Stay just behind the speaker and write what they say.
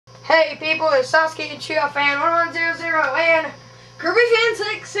Hey people, it's Sasuke and Chia fan 1100 and Kirby fan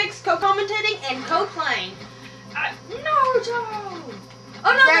 66 co-commentating and co-playing. Naruto! Oh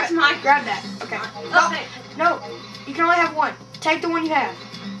no, that's mine. Grab that. Okay. Okay. No, you can only have one. Take the one you have.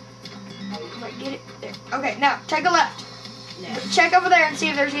 Wait, get it there. Okay, now take a left. Yeah. Check over there and see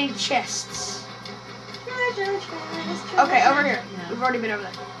if there's any chests. Okay, over here. No. We've already been over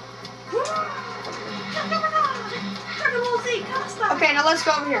there. Okay, now let's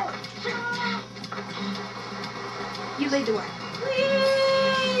go over here. You lead the way.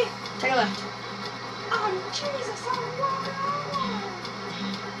 Whee! Take a left. Oh Jesus!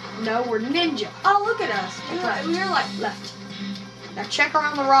 No, we're ninja. Oh look at us. We're like Left. Now check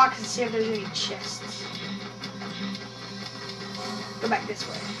around the rocks and see if there's any chests. Go back this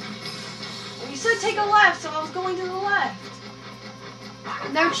way. you said take a left, so I was going to the left.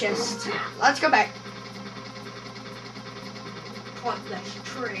 No chests. Let's go back. What this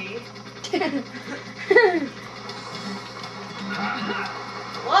tree?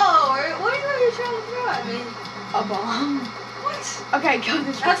 Whoa! What are you trying to throw at me? A bomb. What? Okay, go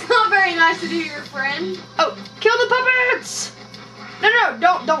this way. That's not very nice to do to your friend. Oh, kill the puppets!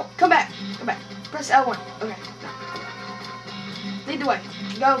 No, don't. Come back. Come back. Press L1. Okay. No. Lead the way.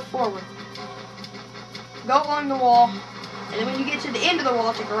 Go forward. Go along the wall. And then when you get to the end of the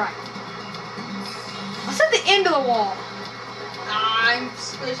wall, take a right. I said the end of the wall. I'm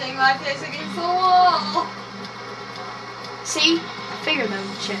squishing my face against the wall. See? I figured there was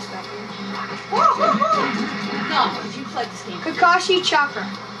a chest back here. No, you played this game. Kakashi Chakra.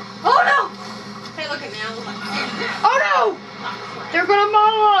 Oh no! Hey, look at me. I'm like, Oh no! They're gonna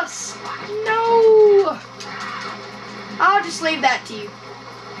maul us! No! I'll just leave that to you.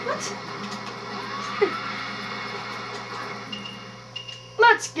 what?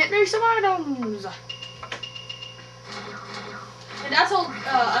 Let's get me some items. And I told,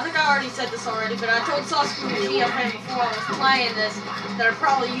 I think I already said this already, but I told Sasuke and Gia before I was playing this that I'd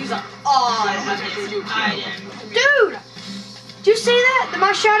probably use all of his items. Dude! Did you see that?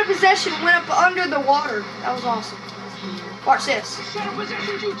 My shot of possession went up under the water. That was awesome. Watch this. Did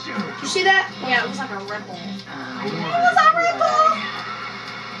you see that? Yeah, it was like a ripple. It was a ripple!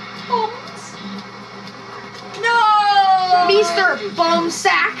 Bums. No! Mr.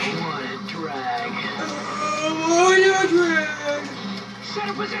 Bumsack! What a drag. What a drag! Set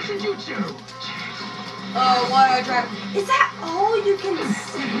a possession jutsu. Oh, what a drag. Is that all you can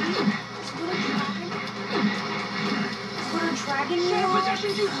see? Is what a dragon Set a is?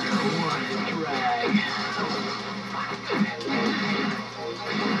 possession jutsu. What a drag.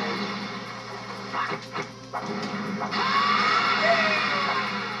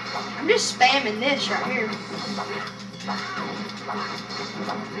 I'm just spamming this right here.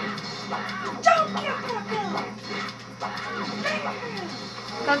 Don't get that.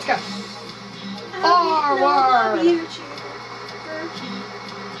 Let's go. Forward.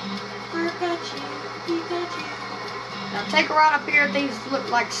 Now take a ride up here. These look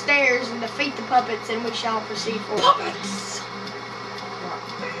like stairs and defeat the puppets and we shall proceed forward. Puppets!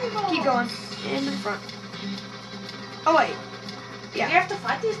 Keep going. In the front. Oh wait. Do Yeah. we have to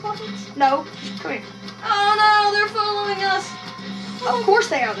fight these puppets? No. Come here. Oh no, they're following us. Of course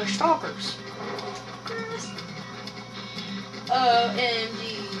they are. They're stalkers.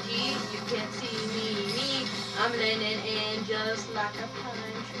 OMGG, you can't see me. I'm landing in just like a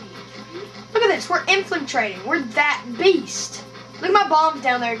pine tree. Look at this. We're infiltrating. We're that beast. Look at my bombs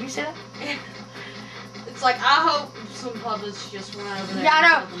down there. Do you see that? It's like, I hope some puppets just run over there. Yeah, I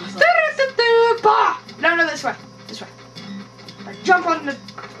know. and kill themselves. Bah! No, this way. This way. Right, jump on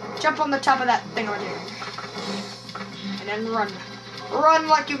the top of that thing over there. And then run. Run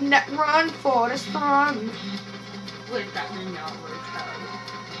like you've run for the sun. With that Naruto.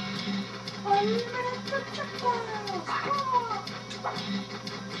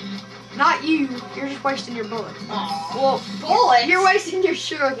 Not you. You're just wasting your bullets. Well, bullets? You're wasting your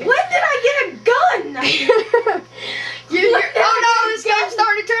sugar. When did I get a gun? Oh no, this game's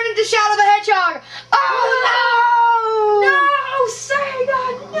starting to turn into Shadow the Hedgehog. Oh No, Sega,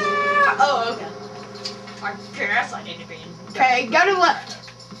 no! Oh, okay. I guess I need to be in. Okay, go to the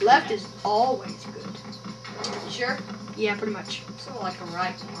left. Left is always good. You sure? Yeah, pretty much. Sort of like a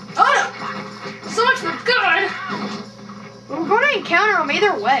right more. Oh no! So much for good! We're going to encounter them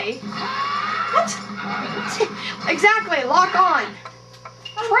either way. What? Exactly, lock on.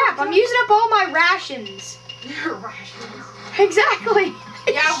 Crap, I'm using up all my rations. You're rations. Exactly.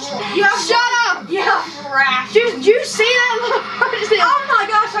 Yeah, Shut up! Yeah, rations. Did you see that? Oh my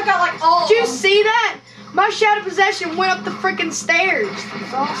gosh, I got like all. Did you see that? My shadow possession went up the freaking stairs.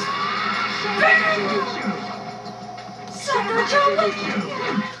 That's awesome.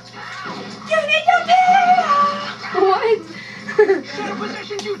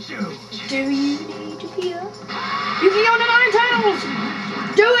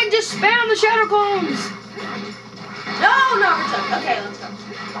 Spam the shadow clones! No, Naruto. Okay, let's go.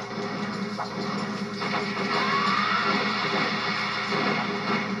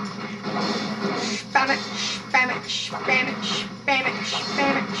 Spam it, spam it, spam it, spam it,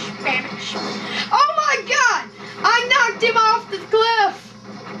 spam it, spam it. Oh my god! I knocked him off the cliff!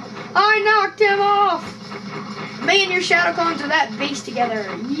 I knocked him off! Me and your shadow clones are that beast together.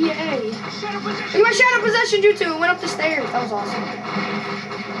 Yay! Shadow Look possession. at my shadow possession jutsu. It went up the stairs. That was awesome.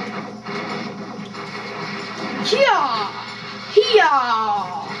 Here! Here!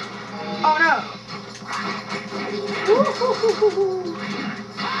 Oh no. Woo-hoo-hoo-hoo-hoo.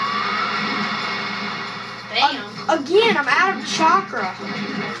 Damn. Again, I'm out of chakra.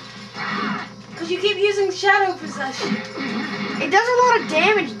 Because you keep using shadow possession. It does a lot of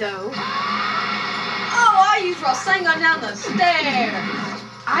damage though. Oh, I use Rasengan down the stairs.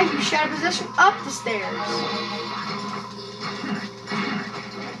 I use shadow possession up the stairs.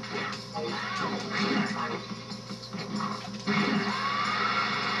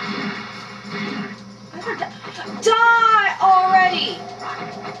 Die already!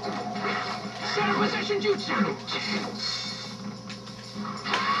 Shadow possession jutsu.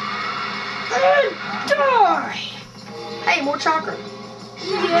 Die! Hey, more chakra.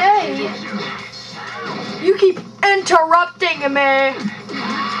 Yay! You keep interrupting me.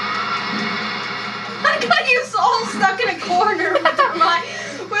 I got you all stuck in a corner with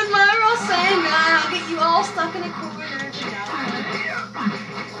my Rasengan. I'll get you all stuck in a corner.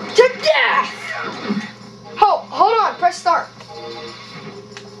 To death! Hold on, press start.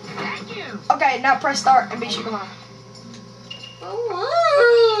 Thank you. Okay, now press start and be Shikamaru.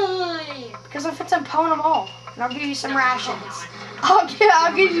 Why? Because if it's pwn them all, and I'll give you some rations. I'll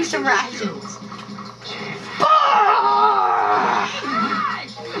give you some rations.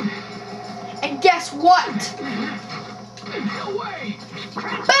 And guess what? No way.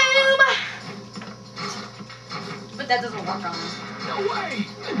 Boom! But that doesn't work on him. No way.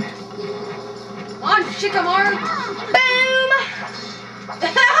 Come on, Shikamaru. Boom!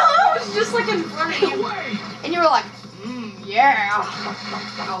 I was just like in front of No you. way. And you were like, yeah.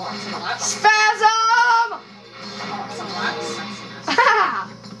 Oh, some laps. Spasm! Some laps. Ha!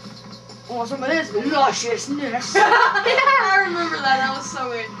 Want some of this lusciousness? I remember that. That was so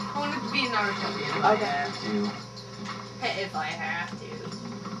weird. I wanted to be Naruto. Okay. If I have to.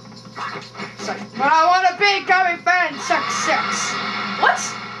 So, but I want to be Gummy Fan 66. What?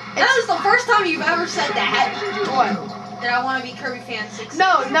 That was the first time you've ever said that. What? That I want to be Kirby Fan 6.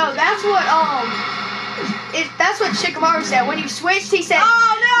 No, that's what that's what Shikamaru said. When you switched, he said,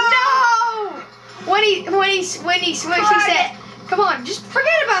 Oh no! When he switched, he said, come on, just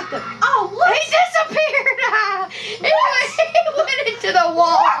forget about them. Oh, look! He disappeared! he went into the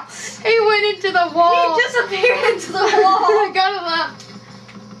wall. What? He went into the wall. He disappeared into the wall. I got him up.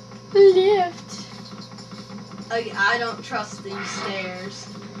 Lift. I don't trust these stairs.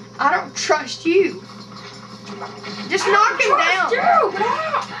 I don't trust you. Just knock him down. You. Get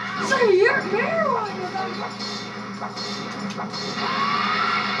out. So you're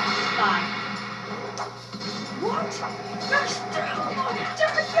Bye. What? You're still looking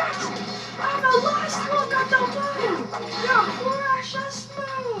yet. I'm the last look at the moon. Your precious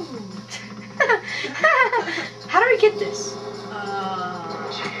moon. How do we get this?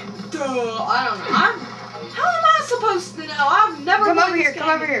 Duh. I don't know. How am I supposed to know? I've never Come played over this here. game. Come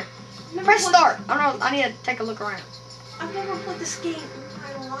over here. Never Press played- start. I don't know. I need to take a look around. I've never played this game in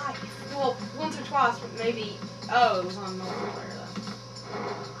my life. Well, once or twice, but maybe. Oh, it was on multiplayer though.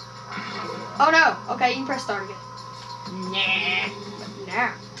 Oh no. Okay, you can press start again. Nah.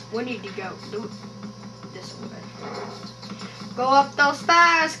 Now, we need to go do it this way. Go up those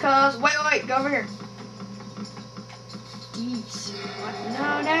stairs, cuz. Wait. Go over here. Geez. What?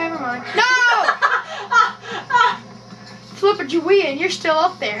 No, never mind. No! Flipper Jawea, and you're still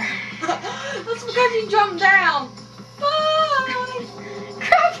up there. That's because you jumped down. Bye.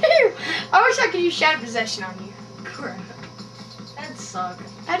 Crap you! I wish I could use shadow possession on you. Crap. That'd suck.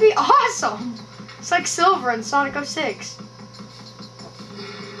 That'd be awesome. It's like Silver in Sonic 06.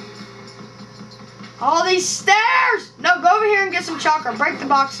 All these stairs! No, go over here and get some chakra. Break the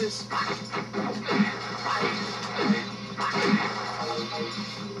boxes.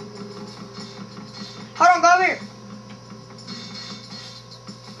 Hold on, go over here.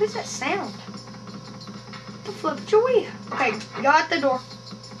 What is that sound? The flip Joey. Okay, go out the door.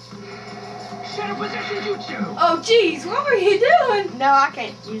 Shadow possession jutsu. Oh, jeez, what were you doing? No, I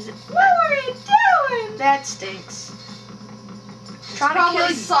can't use it. What were you doing? That stinks. Trying to Probably kill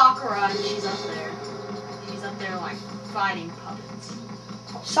you. Sakura, and she's up there. She's up there like fighting puppets.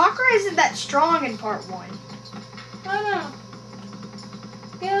 Sakura isn't that strong in part 1. I know.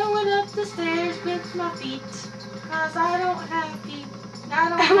 Going up the stairs with my feet. Cause I don't have feet. I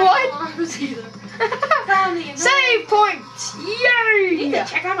don't have What? arms either. Found the Save points! We need Yay! to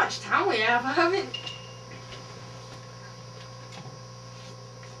check how much time we have. I haven't.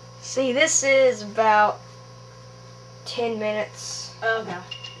 See, this is about 10 minutes. Okay.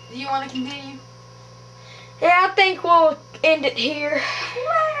 Do you want to continue? Yeah, I think we'll end it here.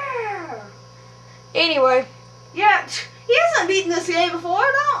 Where? Anyway, Yeah, he hasn't beaten this game before.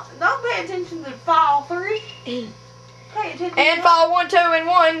 Don't pay attention to file 3. Pay attention. and to fall 1, 2, and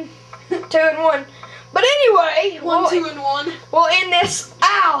 1. 2 and 1. But anyway, 1, 2, and 1. we'll end this.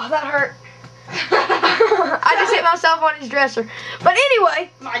 Ow, that hurt. I just hit myself on his dresser. But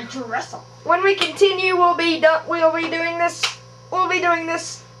anyway, My dresser. when we continue, we'll be doing this. We'll be doing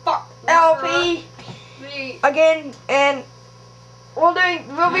this LP again, and we'll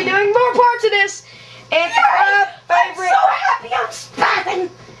be doing more parts of this. And subscribe, favorite, I'm so happy I'm spazzing.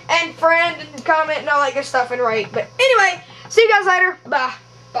 and friend, and comment, and all that good stuff, and rate. But anyway, see you guys later. Bye.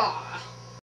 Bye.